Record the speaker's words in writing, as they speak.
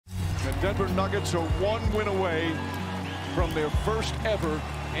Denver Nuggets are one win away from their first ever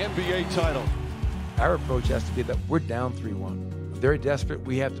NBA title. Our approach has to be that we're down 3-1. If they're desperate,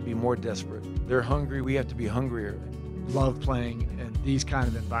 we have to be more desperate. They're hungry, we have to be hungrier. Love playing in these kind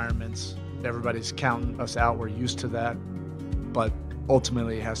of environments. Everybody's counting us out. We're used to that. But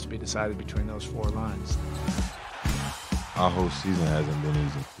ultimately, it has to be decided between those four lines. Our whole season hasn't been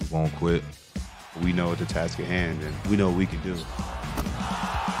easy. We won't quit. We know the task at hand, and we know what we can do.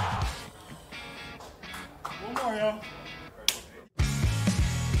 One more, y'all.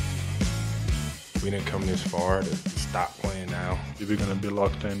 We didn't come this far to stop playing now. We're going to be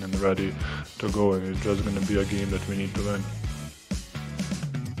locked in and ready to go, and it's just going to be a game that we need to win.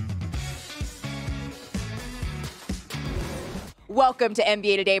 Welcome to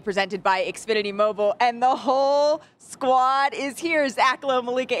NBA Today, presented by Xfinity Mobile, and the whole squad is here. Zach Lowe,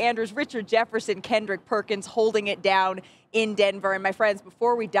 Malika Andrews, Richard Jefferson, Kendrick, Perkins holding it down in Denver. And my friends,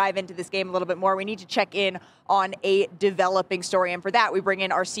 before we dive into this game a little bit more, we need to check in on a developing story. And for that, we bring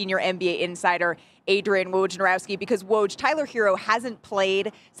in our senior NBA insider, Adrian Wojnarowski, because Woj, Tyler Herro hasn't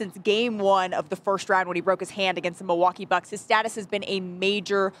played since game one of the first round when he broke his hand against the Milwaukee Bucks. His status has been a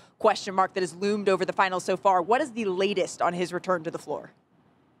major question mark that has loomed over the finals so far. What is the latest on his return to the floor?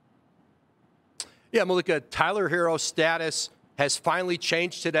 Yeah, Malika, Tyler Herro's status has finally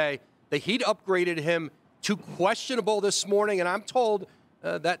changed today. The Heat upgraded him to questionable this morning, and I'm told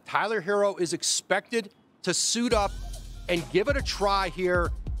that Tyler Herro is expected to suit up and give it a try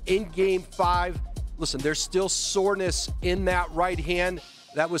here in Game 5. Listen, there's still soreness in that right hand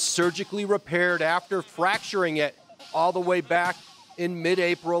that was surgically repaired after fracturing it all the way back in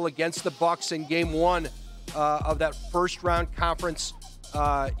mid-April against the Bucks in Game 1 of that first-round conference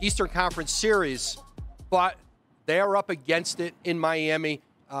Eastern Conference series. But they are up against it in Miami,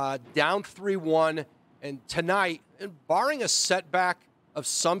 down 3-1. And tonight, barring a setback of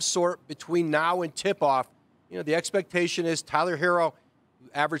some sort between now and tip-off, you know, the expectation is Tyler Herro, who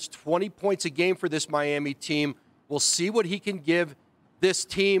averaged 20 points a game for this Miami team. We'll see what he can give this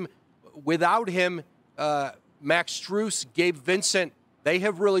team. Without him, Max Strus, Gabe Vincent, they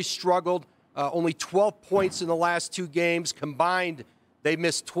have really struggled. Only 12 points in the last two games. Combined, they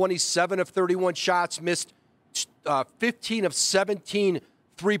missed 27 of 31 shots, missed 15 of 17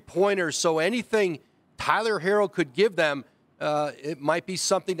 three-pointers. So anything Tyler Herro could give them, it might be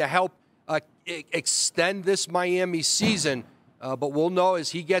something to help extend this Miami season. But we'll know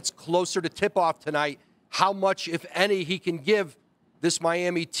as he gets closer to tip-off tonight how much, if any, he can give this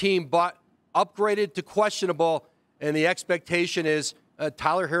Miami team. But upgraded to questionable, and the expectation is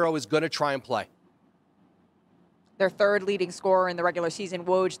Tyler Herro is going to try and play. Their third leading scorer in the regular season.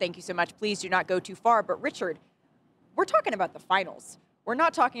 Woj, thank you so much. Please do not go too far. But Richard, we're talking about the finals. We're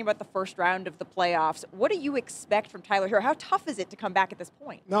not talking about the first round of the playoffs. What do you expect from Tyler Herro? How tough is it to come back at this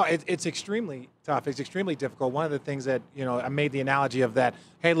point? No, it's extremely tough. It's extremely difficult. One of the things that, you know, I made the analogy of that,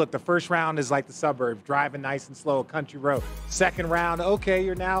 hey, look, the first round is like the suburbs, driving nice and slow, a country road. Second round, okay,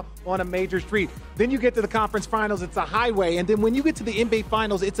 you're now on a major street. Then you get to the conference finals, it's a highway. And then when you get to the NBA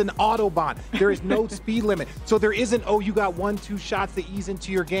finals, it's an Autobahn. There is no speed limit. So there isn't, oh, you got 1-2 shots to ease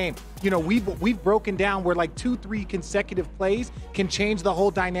into your game. You know, we've broken down where like 2-3 consecutive plays can change the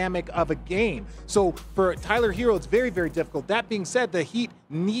whole dynamic of a game. So for Tyler Herro, it's very, very difficult. That being said, the Heat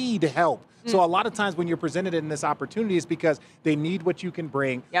need help. So a lot of times when you're presented in this opportunity is because they need what you can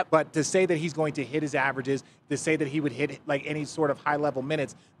bring. Yep. But to say that he's going to hit his averages, to say that he would hit like any sort of high-level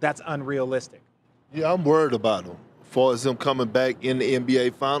minutes, that's unrealistic. Yeah, I'm worried about him. As far as him coming back in the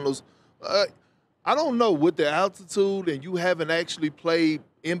NBA Finals, I don't know, with the altitude and you haven't actually played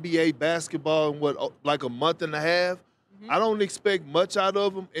NBA basketball in like a month and a half, I don't expect much out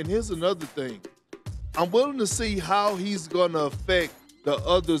of him. And here's another thing. I'm willing to see how he's going to affect the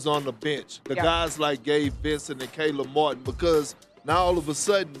others on the bench, the guys like Gabe Vincent and Caleb Martin, because now all of a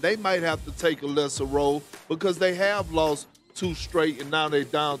sudden they might have to take a lesser role because they have lost 2 straight and now they're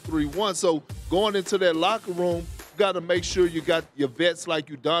down 3-1. So going into that locker room, you got to make sure you got your vets like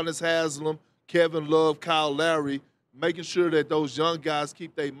Udonis Haslem, Kevin Love, Kyle Lowry, making sure that those young guys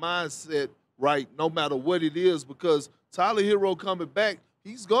keep their mindset right no matter what it is, because Tyler Herro coming back,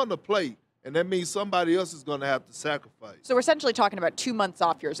 he's going to play. And that means somebody else is going to have to sacrifice. So we're essentially talking about 2 months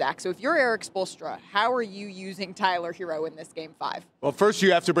off here, Zach. So if you're Eric Spoelstra, how are you using Tyler Herro in this Game 5? Well, first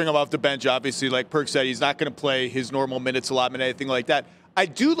you have to bring him off the bench. Obviously, like Perk said, he's not going to play his normal minutes allotment, anything like that. I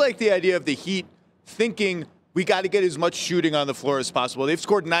do like the idea of the Heat thinking we got to get as much shooting on the floor as possible. They've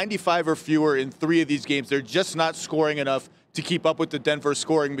scored 95 or fewer in 3 of these games. They're just not scoring enough to keep up with the Denver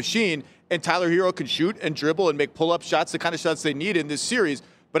scoring machine. And Tyler Herro can shoot and dribble and make pull-up shots, the kind of shots they need in this series.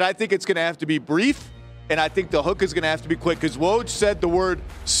 But I think it's going to have to be brief and I think the hook is going to have to be quick because Woj said the word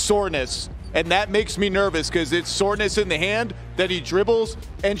soreness, and that makes me nervous because it's soreness in the hand that he dribbles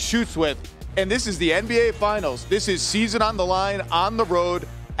and shoots with. And this is the NBA Finals. This is season on the line, on the road,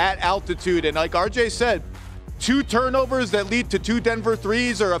 at altitude. And like RJ said, 2 turnovers that lead to 2 Denver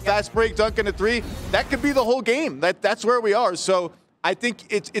threes or a fast break dunk and a 3, that could be the whole game. That's where we are. So I think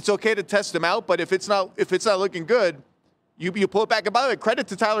it's okay to test them out, but if it's not looking good, you pull it back. And by the way, credit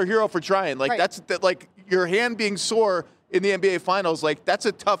to Tyler Herro for trying. Like that's like your hand being sore in the NBA Finals. Like that's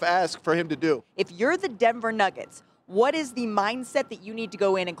a tough ask for him to do. If you're the Denver Nuggets, what is the mindset that you need to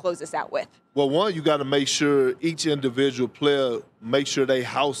go in and close this out with? Well, one, you got to make sure each individual player make sure their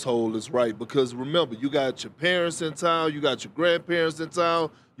household is right. Because remember, you got your parents in town, you got your grandparents in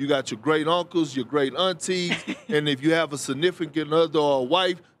town, you got your great uncles, your great aunties, and if you have a significant other or a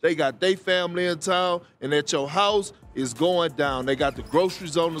wife, they got their family in town, and at your house is going down. They got the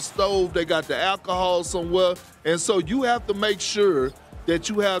groceries on the stove, they got the alcohol somewhere, and so you have to make sure that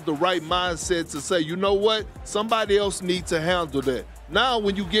you have the right mindset to say, you know what, somebody else needs to handle that. Now,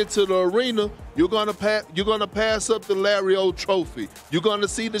 when you get to the arena, you're gonna pass up the Larry O trophy. You're gonna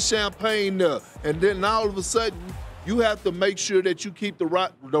see the champagne there, and then all of a sudden, you have to make sure that you keep the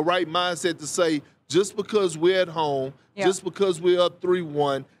right mindset to say, just because we're at home, just because we're up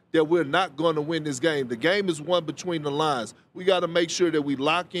 3-1, that we're not going to win this game. The game is won between the lines. We got to make sure that we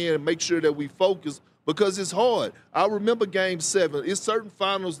lock in and make sure that we focus because it's hard. I remember Game 7. It's certain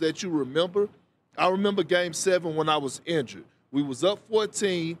finals that you remember. I remember Game 7 when I was injured. We was up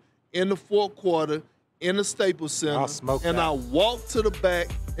 14 in the fourth quarter in the Staples Center, and I walked to the back,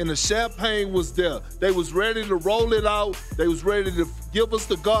 and the champagne was there. They was ready to roll it out. They was ready to give us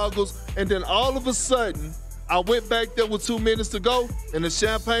the goggles, and then all of a sudden, I went back there with 2 minutes to go, and the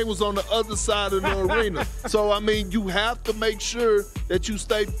champagne was on the other side of the arena. So, I mean, you have to make sure that you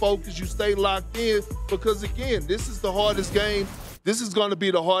stay focused, you stay locked in, because, again, this is the hardest game. This is going to be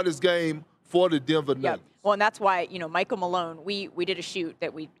the hardest game for the Denver Nuggets. Well, and that's why, Michael Malone, we did a shoot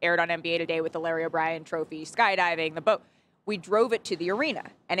that we aired on NBA Today with the Larry O'Brien Trophy, skydiving, the boat. We drove it to the arena,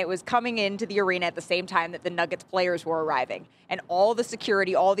 and it was coming into the arena at the same time that the Nuggets players were arriving. And all the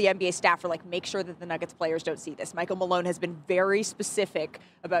security, all the NBA staff were like, make sure that the Nuggets players don't see this. Michael Malone has been very specific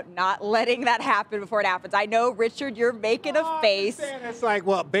about not letting that happen before it happens. I know, Richard, you're making a face. It's like,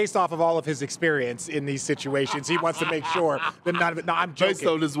 well, based off of all of his experience in these situations, he wants to make sure that none of it. No, I'm joking. Based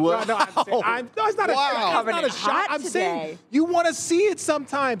on his what? No, it's not a shot. I'm saying you want to see it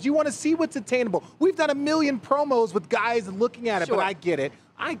sometimes. You want to see what's attainable. We've done a million promos with guys looking at it, but I get it.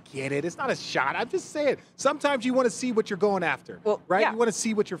 It's not a shot. I'm just saying, sometimes you want to see what you're going after, right? You want to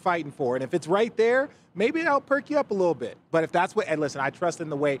see what you're fighting for. And if it's right there, maybe it'll perk you up a little bit. But if that's and listen, I trust in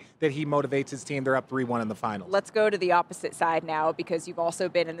the way that he motivates his team. They're up 3-1 in the finals. Let's go to the opposite side now, because you've also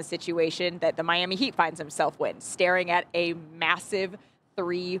been in the situation that the Miami Heat finds himself in, staring at a massive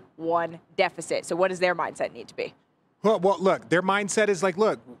 3-1 deficit. So what does their mindset need to be? Well, look, their mindset is like,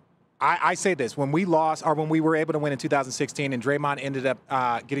 look, I say this, when we lost or when we were able to win in 2016 and Draymond ended up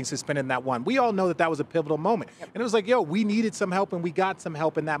getting suspended in that one, we all know that was a pivotal moment. And it was like, we needed some help and we got some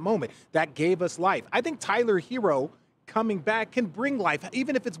help in that moment. That gave us life. I think Tyler Herro coming back can bring life,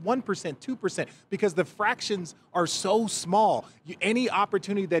 even if it's 1%, 2%, because the fractions are so small. Any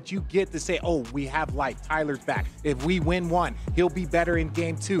opportunity that you get to say, we have life, Tyler's back. If we win one, he'll be better in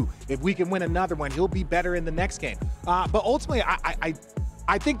game 2. If we can win another one, he'll be better in the next game. But ultimately,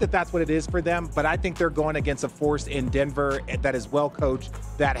 I think that's what it is for them, but I think they're going against a force in Denver that is well coached,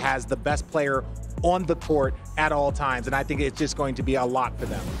 that has the best player on the court at all times, and I think it's just going to be a lot for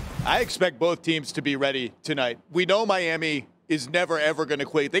them. I expect both teams to be ready tonight. We know Miami is never, ever going to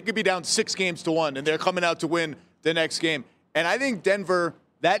quit. They could be down 6-1, and they're coming out to win the next game. And I think Denver,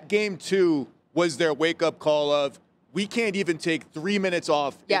 that game 2 was their wake-up call of, we can't even take 3 minutes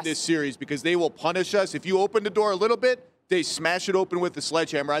off in this series because they will punish us. If you open the door a little bit, they smash it open with the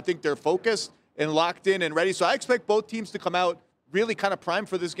sledgehammer. I think they're focused and locked in and ready. So I expect both teams to come out really kind of primed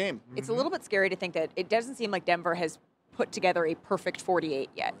for this game. It's a little bit scary to think that it doesn't seem like Denver has put together a perfect 48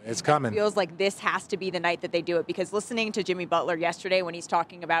 yet. It's coming. It feels like this has to be the night that they do it, because listening to Jimmy Butler yesterday when he's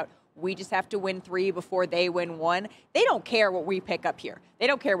talking about we just have to win 3 before they win 1, they don't care what we pick up here. They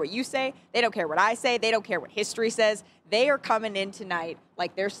don't care what you say. They don't care what I say. They don't care what history says. They are coming in tonight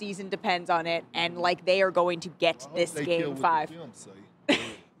like their season depends on it and like they are going to get this game 5.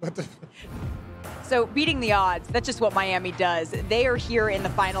 So beating the odds, that's just what Miami does. They are here in the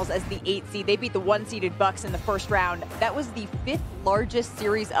finals as the 8th seed. They beat the 1-seeded Bucks in the first round. That was the 5th largest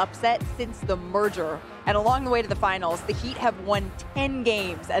series upset since the merger. And along the way to the finals, the Heat have won 10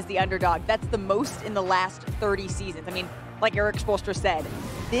 games as the underdog. That's the most in the last 30 seasons. I mean, like Eric Spoelstra said,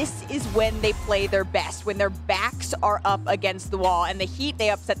 this is when they play their best, when their backs are up against the wall. And the Heat, they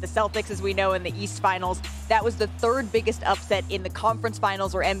upset the Celtics, as we know, in the East Finals. That was the third biggest upset in the conference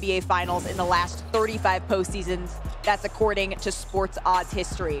finals or NBA finals in the last 35 postseasons. That's according to Sports Odds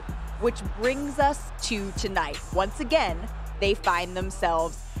history, which brings us to tonight. Once again, they find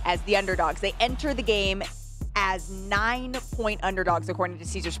themselves as the underdogs. They enter the game as 9-point underdogs, according to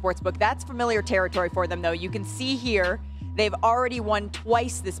Caesar Sportsbook. That's familiar territory for them, though. You can see here, they've already won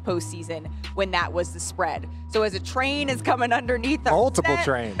twice this postseason when that was the spread. So as a train is coming underneath them. Multiple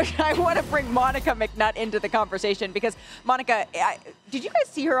trains. I want to bring Monica McNutt into the conversation because, Monica, did you guys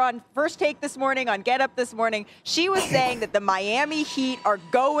see her on First Take this morning, on Get Up this morning? She was saying that the Miami Heat are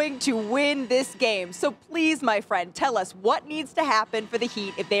going to win this game. So please, my friend, tell us what needs to happen for the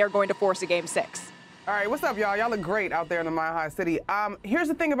Heat if they are going to force a Game 6. All right, what's up, y'all? Y'all look great out there in the Mile High City. Here's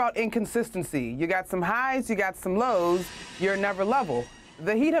the thing about inconsistency. You got some highs, you got some lows. You're never level.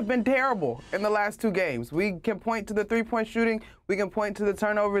 The Heat have been terrible in the last 2 games. We can point to the three-point shooting. We can point to the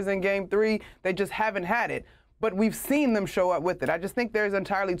turnovers in Game 3. They just haven't had it. But we've seen them show up with it. I just think there's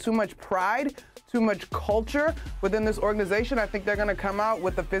entirely too much pride, too much culture within this organization. I think they're going to come out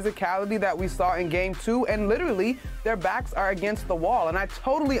with the physicality that we saw in Game 2, and literally their backs are against the wall. And I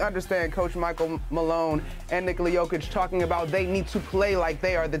totally understand Coach Michael Malone and Nikola Jokic talking about they need to play like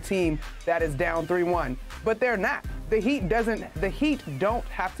they are the team that is down 3-1. But they're not. The Heat don't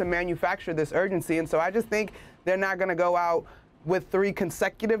have to manufacture this urgency, and so I just think they're not going to go out with 3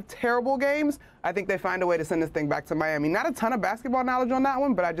 consecutive terrible games. I think they find a way to send this thing back to Miami. Not a ton of basketball knowledge on that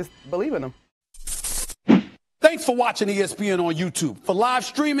one, but I just believe in them. Thanks for watching ESPN on YouTube. For live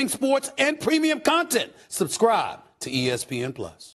streaming, sports, and premium content, subscribe to ESPN+.